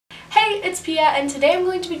it's Pia, and today I'm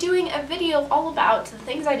going to be doing a video all about the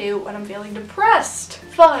things I do when I'm feeling depressed.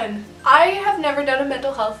 Fun! I have never done a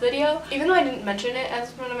mental health video, even though I didn't mention it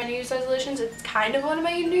as one of my New Year's resolutions. It's kind of one of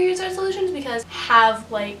my New Year's resolutions because I have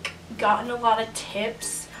gotten a lot of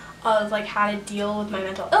tips of how to deal with my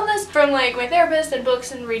mental illness from my therapist and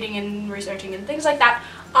books and reading and researching and things like that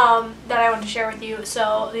that I want to share with you.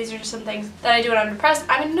 So these are just some things that I do when I'm depressed.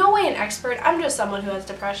 I'm in no way an expert. I'm just someone who has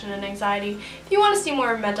depression and anxiety. If you want to see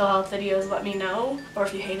more mental health videos, let me know. Or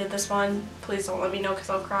if you hated this one, please don't let me know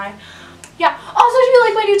because I'll cry. Yeah. Also, do you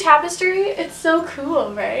like my new tapestry? It's so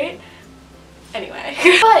cool, right? Anyway.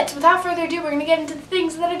 But without further ado, we're going to get into the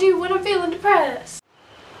things that I do when I'm feeling depressed.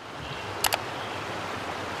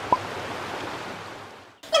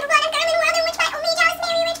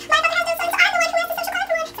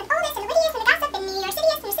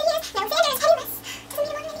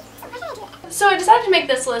 So I decided to make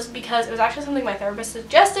this list because it was actually something my therapist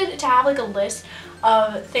suggested, to have a list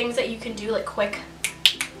of things that you can do, quick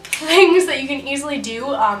things that you can easily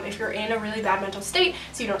do if you're in a really bad mental state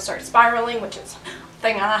so you don't start spiraling, which is a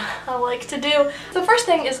thing I like to do. The first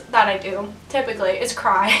thing is that I do, typically, is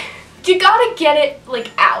cry. You gotta get it,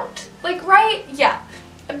 out. Right? Yeah.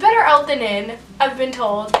 Better out than in, I've been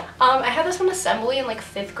told. I had this one assembly in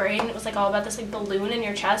 5th grade, and it was all about this balloon in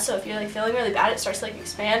your chest, so if you're feeling really bad, it starts to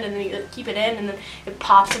expand, and then you keep it in, and then it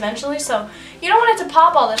pops eventually. So you don't want it to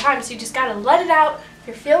pop all the time, so you just gotta let it out. If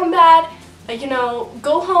you're feeling bad,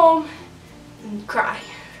 go home and cry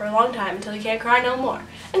for a long time until you can't cry no more.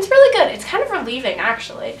 And it's really good. It's kind of relieving,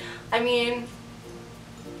 actually. I mean,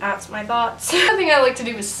 that's my thoughts. Another thing I like to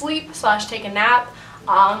do is sleep / take a nap.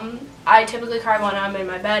 I typically cry when I'm in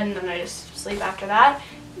my bed, and then I just sleep after that.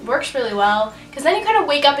 It works really well because then you kind of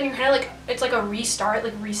wake up and you're kind of it's like a restart,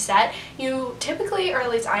 reset. You typically, or at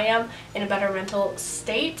least I am, in a better mental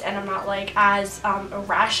state, and I'm not as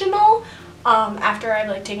irrational after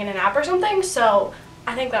I've taken a nap or something. So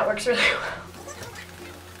I think that works really well.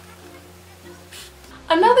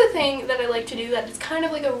 Another thing that I like to do that is kind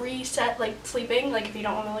of a reset, sleeping, if you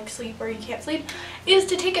don't want to sleep or you can't sleep, is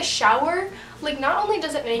to take a shower. Not only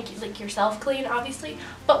does it make yourself clean, obviously,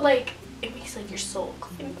 but it makes your soul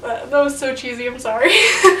clean. That was so cheesy, I'm sorry.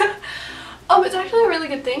 It's actually a really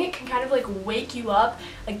good thing. It can kind of wake you up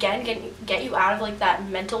again, get you out of that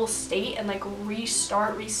mental state and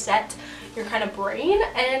reset your kind of brain,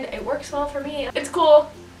 and it works well for me. It's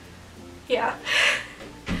cool. Yeah.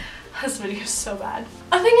 This video is so bad.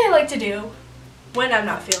 A thing I like to do when I'm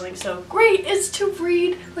not feeling so great is to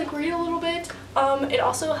read, read a little bit. It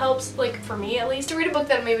also helps, for me at least, to read a book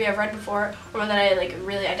that maybe I've read before, or one that I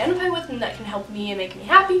really identify with and that can help me and make me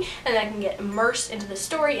happy, and I can get immersed into the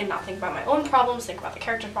story and not think about my own problems, think about the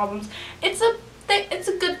character's problems. It's a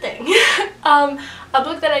good thing. A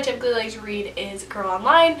book that I typically like to read is Girl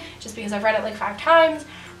Online, just because I've read it 5 times,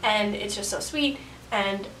 and it's just so sweet.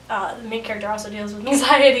 And the main character also deals with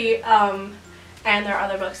anxiety, and there are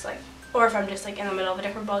other books, or if I'm just in the middle of a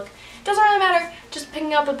different book, it doesn't really matter. Just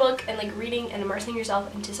picking up a book and reading and immersing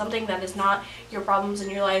yourself into something that is not your problems in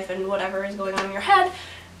your life and whatever is going on in your head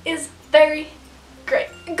is very great.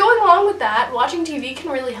 Going along with that, watching TV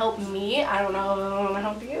can really help me. I don't know if I want to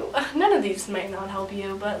help you. None of these might not help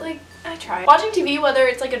you, but I try. Watching TV, whether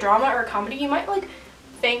it's a drama or a comedy, you might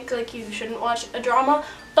think you shouldn't watch a drama,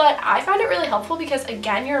 but I find it really helpful because,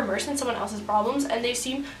 again, you're immersed in someone else's problems and they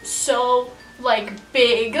seem so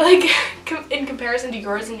big in comparison to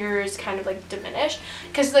yours, and yours kind of diminished.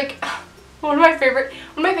 Because one of my favorite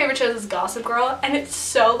shows is Gossip Girl, and it's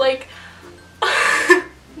so the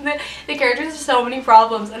characters have so many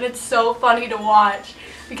problems, and it's so funny to watch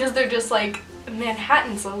because they're just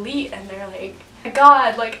Manhattan's elite, and they're my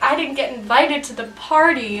God, I didn't get invited to the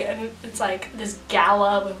party, and it's this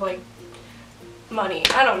gala with money.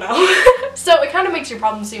 I don't know. So it kind of makes your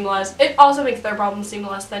problems seem less. It also makes their problems seem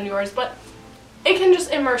less than yours, but it can just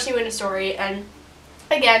immerse you in a story, and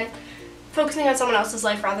again, focusing on someone else's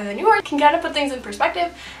life rather than yours can kind of put things in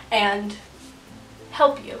perspective and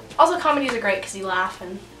help you. Also, comedies are great because you laugh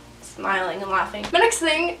and smiling and laughing. My next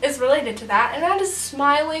thing is related to that, and that is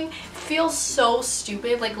smiling. It feels so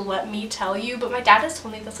stupid, let me tell you, but my dad has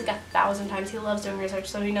told me this 1,000 times. He loves doing research,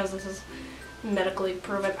 so he knows this is medically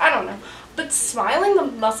proven. I don't know. But smiling, the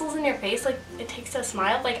muscles in your face, it takes to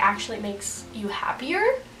smile, actually makes you happier.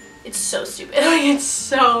 It's so stupid. It's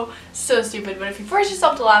so stupid. But if you force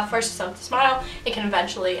yourself to laugh, force yourself to smile, it can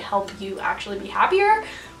eventually help you actually be happier.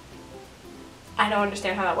 I don't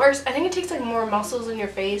understand how that works. I think it takes more muscles in your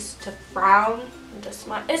face to frown and to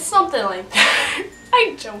smile. It's something like that.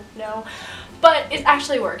 I don't know. but it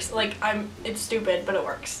actually works. Like, it's stupid, but it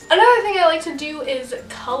works. Another thing I like to do is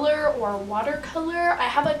color or watercolor. I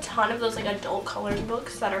have a ton of those like adult coloring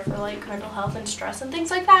books that are for like mental health and stress and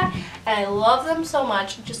things like that, and I love them so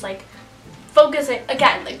much. Just like focusing,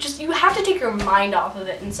 again, like just you have to take your mind off of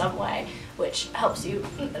it in some way, which helps you.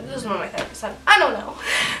 This is what my therapist said. I don't know.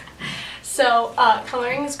 So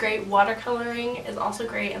coloring is great. Watercoloring is also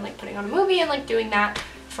great, and like putting on a movie and like doing that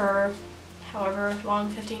for however long,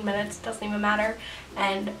 15 minutes, doesn't even matter,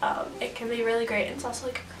 and it can be really great. It's also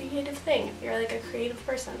like a creative thing if you're like a creative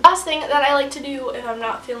person. Last thing that I like to do if I'm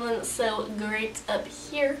not feeling so great up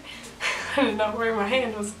here, I don't know where my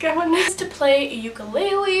hand was going, is to play a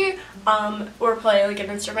ukulele, or play like an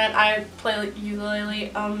instrument. I play like ukulele,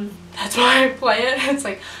 that's why I play it. It's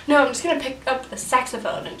like, no, I'm just gonna pick up the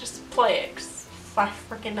saxophone and just play it, because I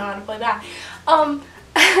freaking know how to play that.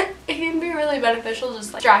 It can be really beneficial,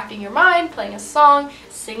 just like distracting your mind, playing a song,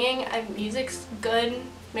 singing. Music's good,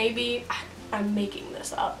 maybe. I'm making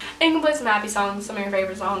this up. And you can play some happy songs, some of your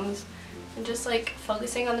favorite songs, and just like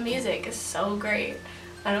focusing on the music is so great.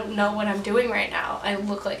 I don't know what I'm doing right now. I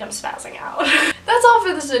look like I'm spazzing out. That's all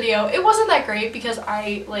for this video. It wasn't that great because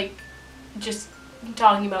I like just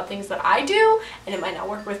talking about things that I do, and it might not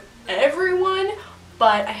work with everyone.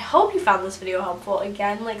 But I hope you found this video helpful.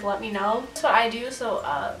 Again, like, let me know. That's what I do, so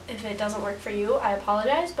if it doesn't work for you, I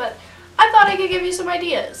apologize. But I thought I could give you some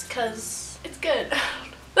ideas, because it's good.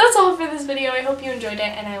 That's all for this video. I hope you enjoyed it,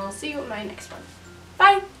 and I will see you in my next one.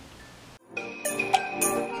 Bye!